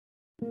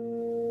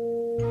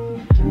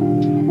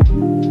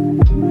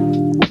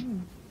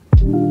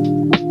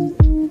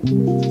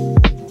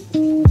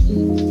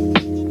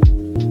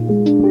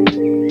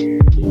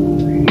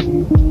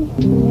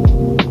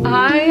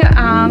I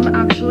am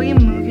actually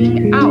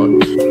moving out.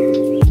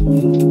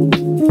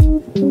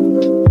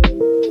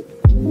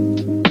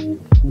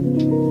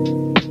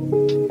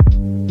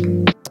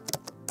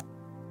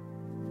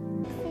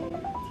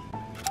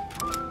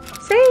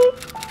 See?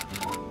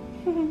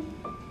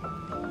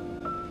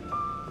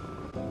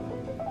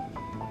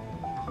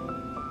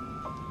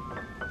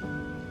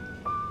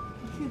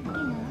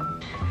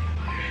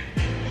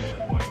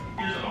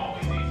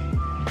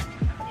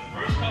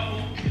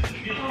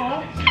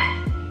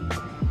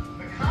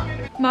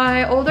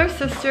 My older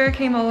sister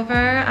came over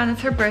and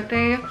it's her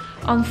birthday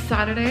on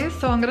Saturday,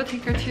 so I'm gonna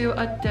take her to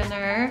a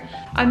dinner.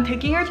 I'm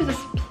taking her to this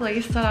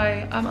place that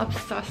I am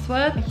obsessed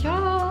with.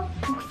 Yeah,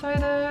 I'm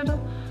excited.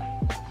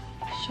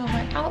 Show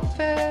my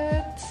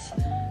outfit.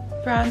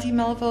 Brandy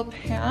Melville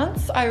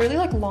pants. I really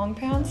like long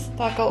pants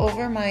that go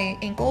over my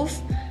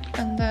ankles.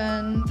 And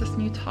then this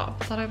new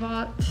top that I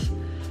bought.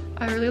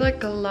 I really like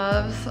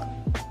gloves.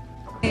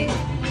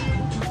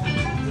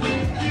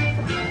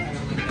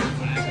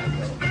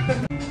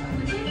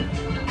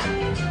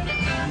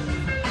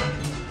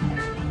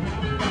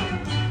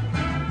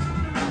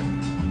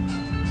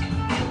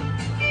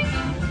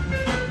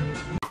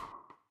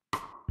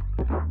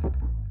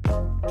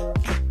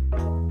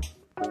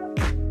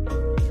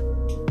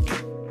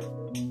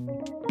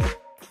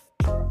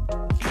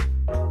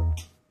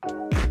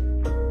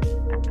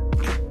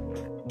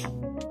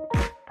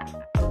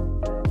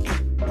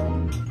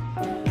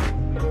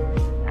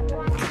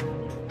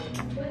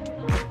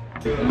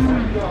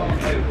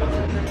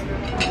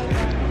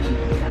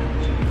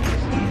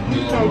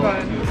 So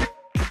good.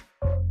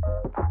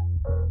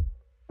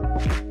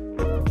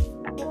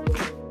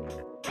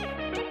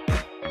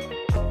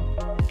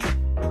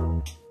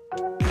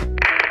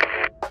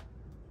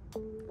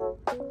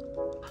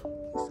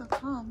 He's so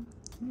calm.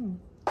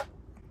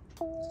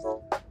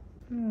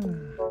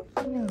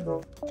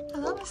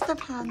 Hello, Mr.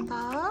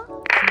 Panda.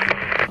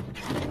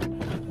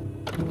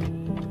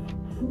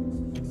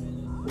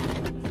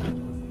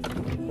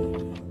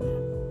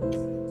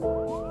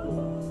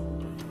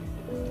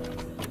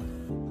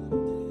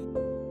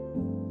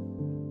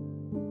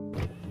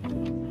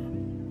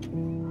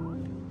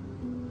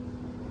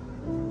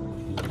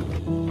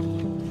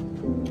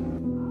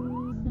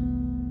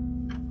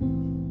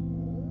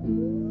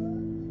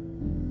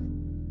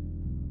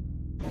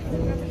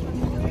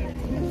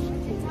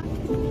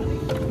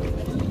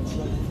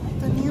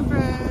 The new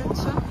bridge.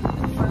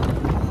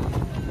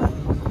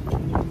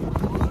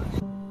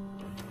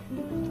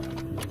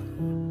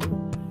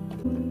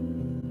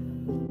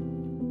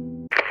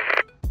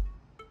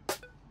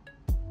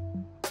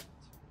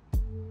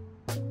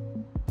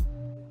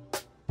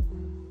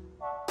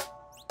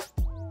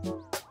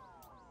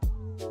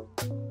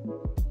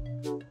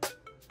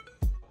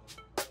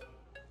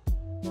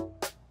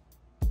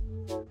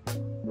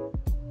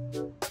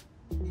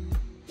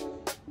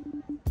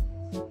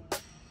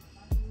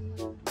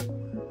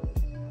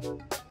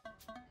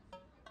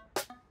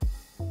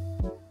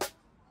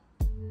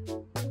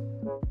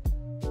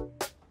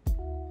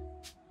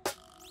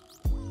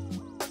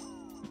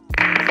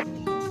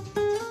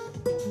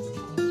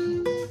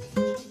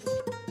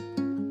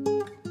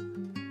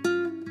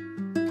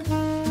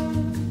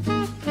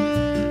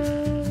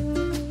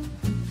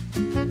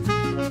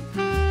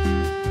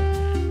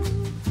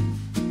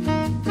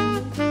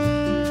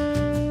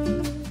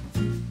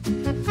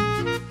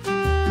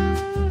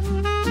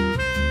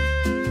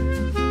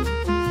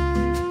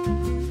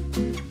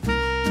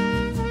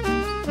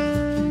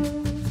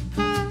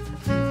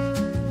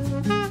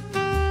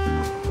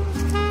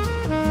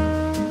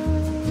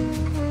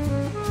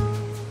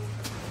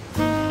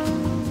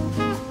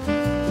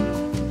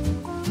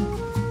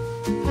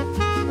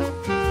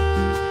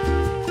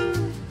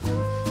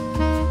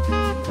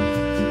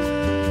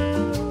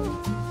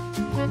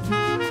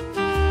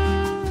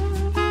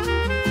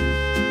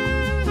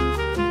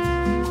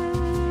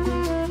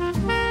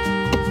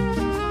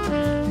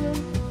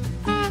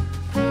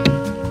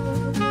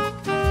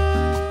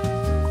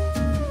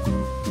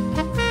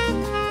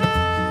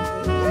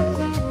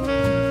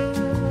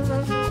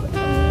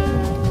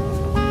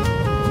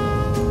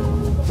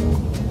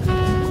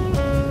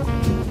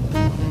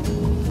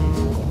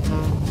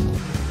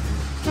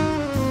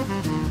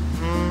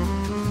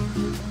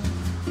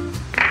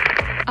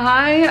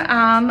 I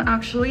am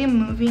actually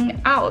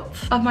moving out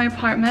of my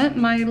apartment.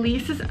 My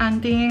lease is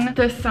ending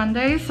this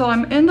Sunday, so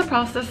I'm in the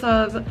process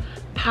of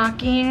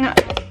packing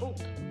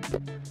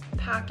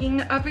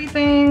packing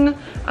everything.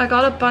 I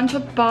got a bunch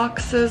of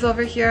boxes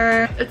over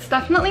here. It's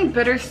definitely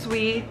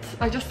bittersweet.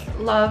 I just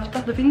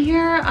loved living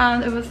here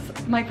and it was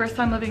my first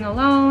time living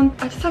alone.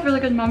 I just have really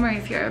good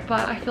memories here,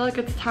 but I feel like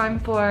it's time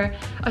for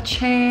a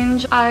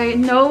change. I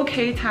know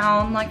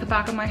Ktown like the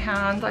back of my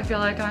hand, I feel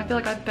like, and I feel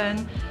like I've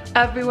been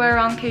everywhere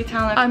around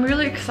Ktown. I'm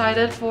really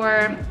excited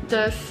for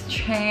this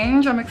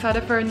change. I'm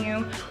excited for a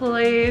new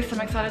place.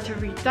 I'm excited to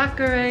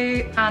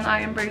redecorate, and I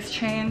embrace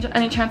change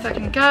any chance I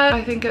can get.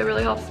 I think it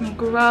really helps me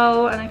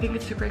grow, and I think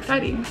it's super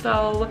exciting.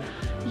 So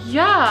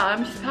yeah,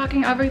 I'm just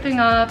packing everything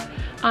up.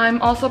 I'm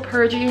also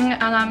purging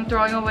and I'm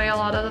throwing away a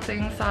lot of the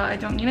things that I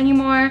don't need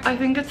anymore. I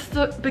think it's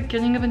the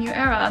beginning of a new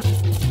era.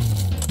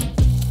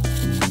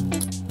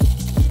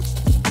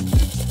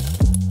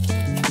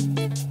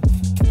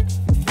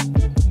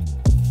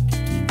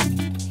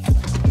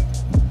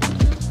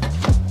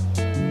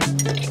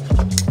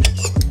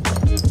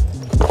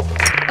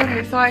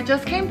 So I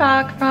just came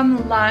back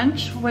from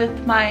lunch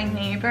with my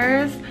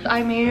neighbors.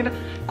 I made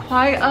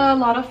quite a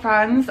lot of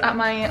friends at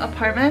my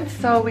apartment,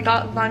 so we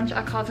got lunch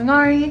at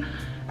Kazunari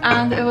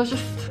and it was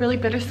just really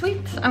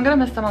bittersweet. I'm gonna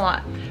miss them a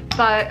lot.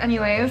 But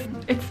anyways,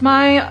 it's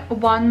my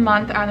 1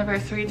 month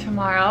anniversary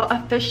tomorrow,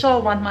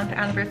 official 1 month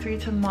anniversary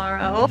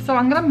tomorrow. So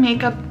I'm gonna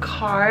make a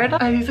card.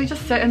 I usually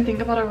just sit and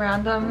think about a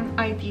random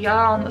idea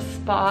on the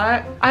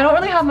spot. I don't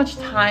really have much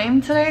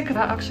time today because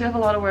I actually have a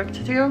lot of work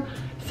to do.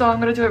 So I'm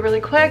gonna do it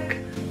really quick.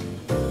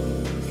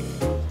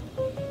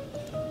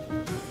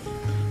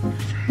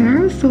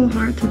 Hair is so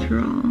hard to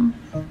draw.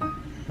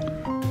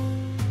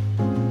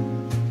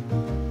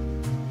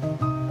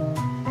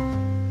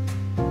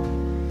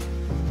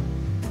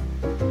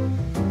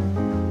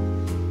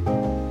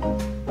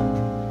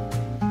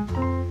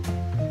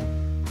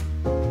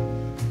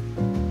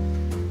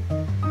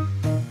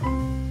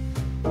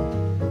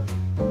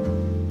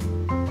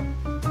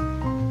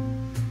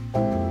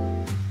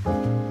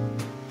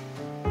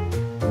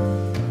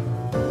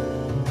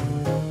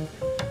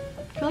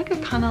 I feel like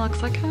it kind of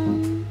looks like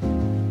him.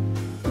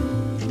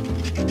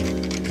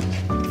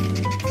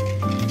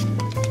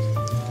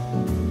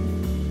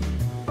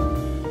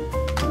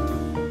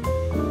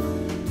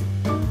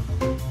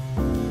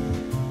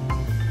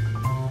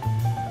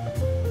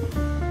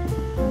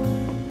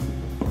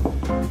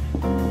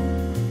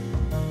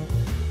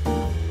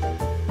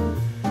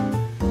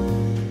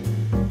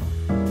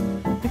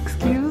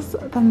 Excuse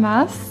the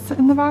mess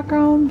in the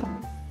background.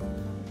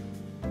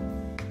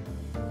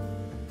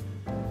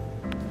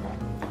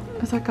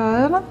 Is that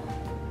good?